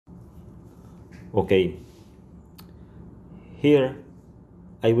Okay, here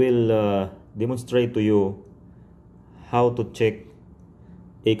I will demonstrate to you how to check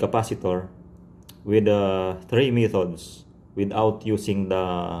a capacitor with 3 methods without using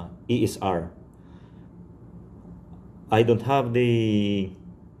the ESR. I don't have the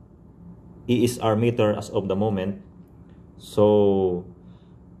ESR meter as of the moment, so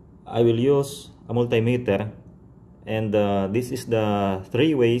I will use a multimeter, and this is the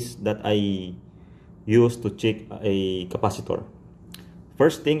 3 ways that I use to check a capacitor.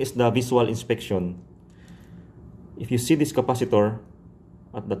 First thing is the visual inspection. If you see this capacitor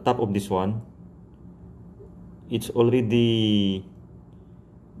at the top of this one, it's already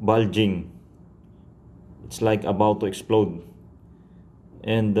bulging. It's like about to explode.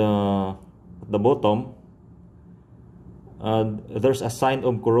 And at the bottom, there's a sign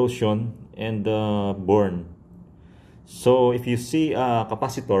of corrosion and burn. So if you see a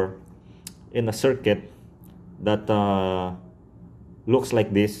capacitor in a circuit that looks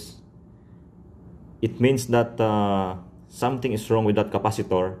like this, it means that something is wrong with that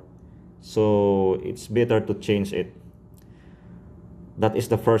capacitor, so it's better to change it. That is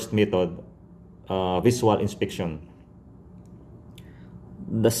the first method, visual inspection.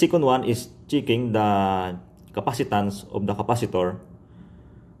 The second one is checking the capacitance of the capacitor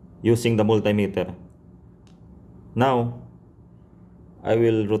using the multimeter. Now I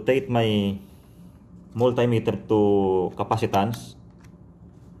will rotate my multimeter to capacitance.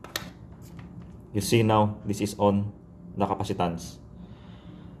 You see now this is on the capacitance.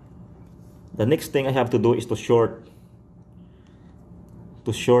 The next thing I have to do is to short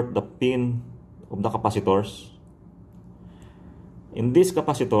the pin of the capacitors. In this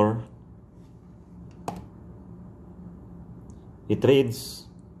capacitor, it reads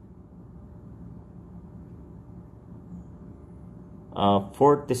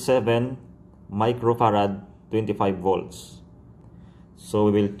 47 microfarad, 25 volts. So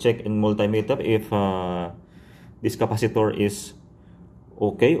we will check in multimeter if this capacitor is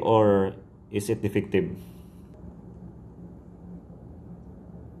okay or is it defective.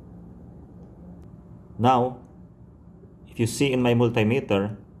 Now, if you see in my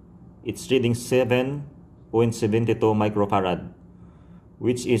multimeter, it's reading 7.72 microfarad,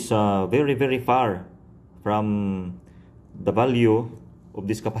 which is very far from the value of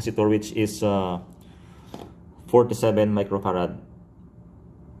this capacitor, which is 47 microfarad.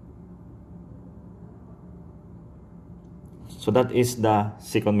 So that is the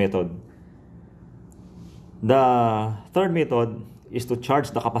second method. The third method is to charge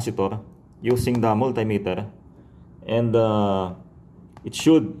the capacitor using the multimeter, and it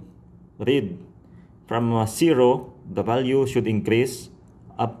should read from 0, the value should increase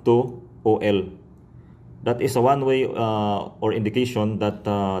up to OL. That is a one way or indication that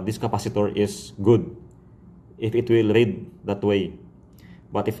this capacitor is good, if it will read that way.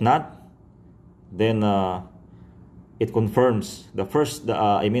 But if not, then it confirms the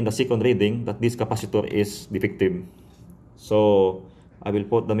second reading that this capacitor is defective. So I will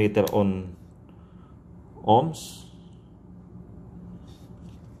put the meter on ohms.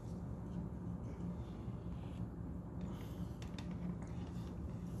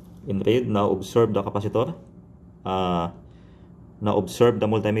 In read, now observe the capacitor. Now observe the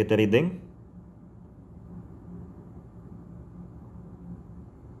multimeter reading.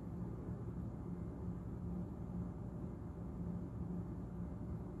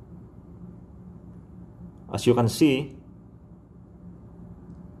 As you can see,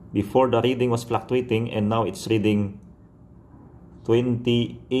 before the reading was fluctuating, and now it's reading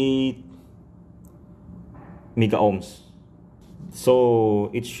 28 mega ohms. So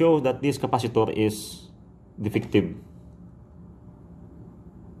it shows that this capacitor is defective.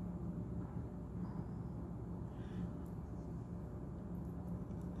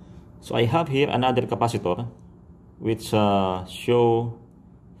 So I have here another capacitor which show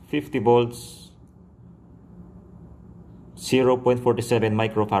 50 volts, 0.47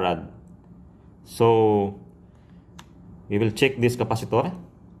 microfarad. So we will check this capacitor,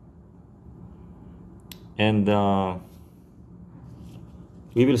 and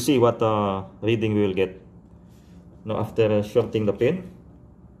we will see what reading we will get. Now after shorting the pin,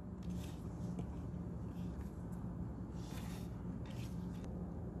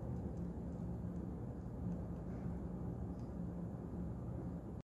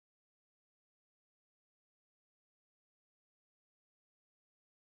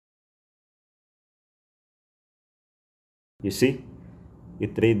 you see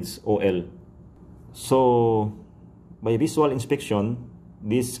it reads OL. So by visual inspection,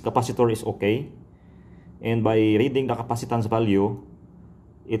 this capacitor is okay, and by reading the capacitance value,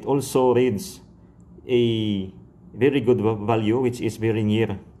 it also reads a very good value, which is very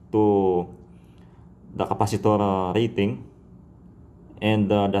near to the capacitor rating. And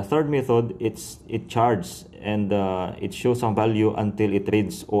the third method, it charges and it shows some value until it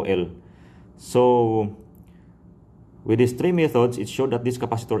reads OL. So with these three methods, it showed that this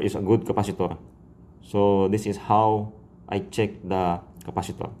capacitor is a good capacitor. So this is how I check the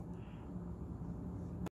capacitor.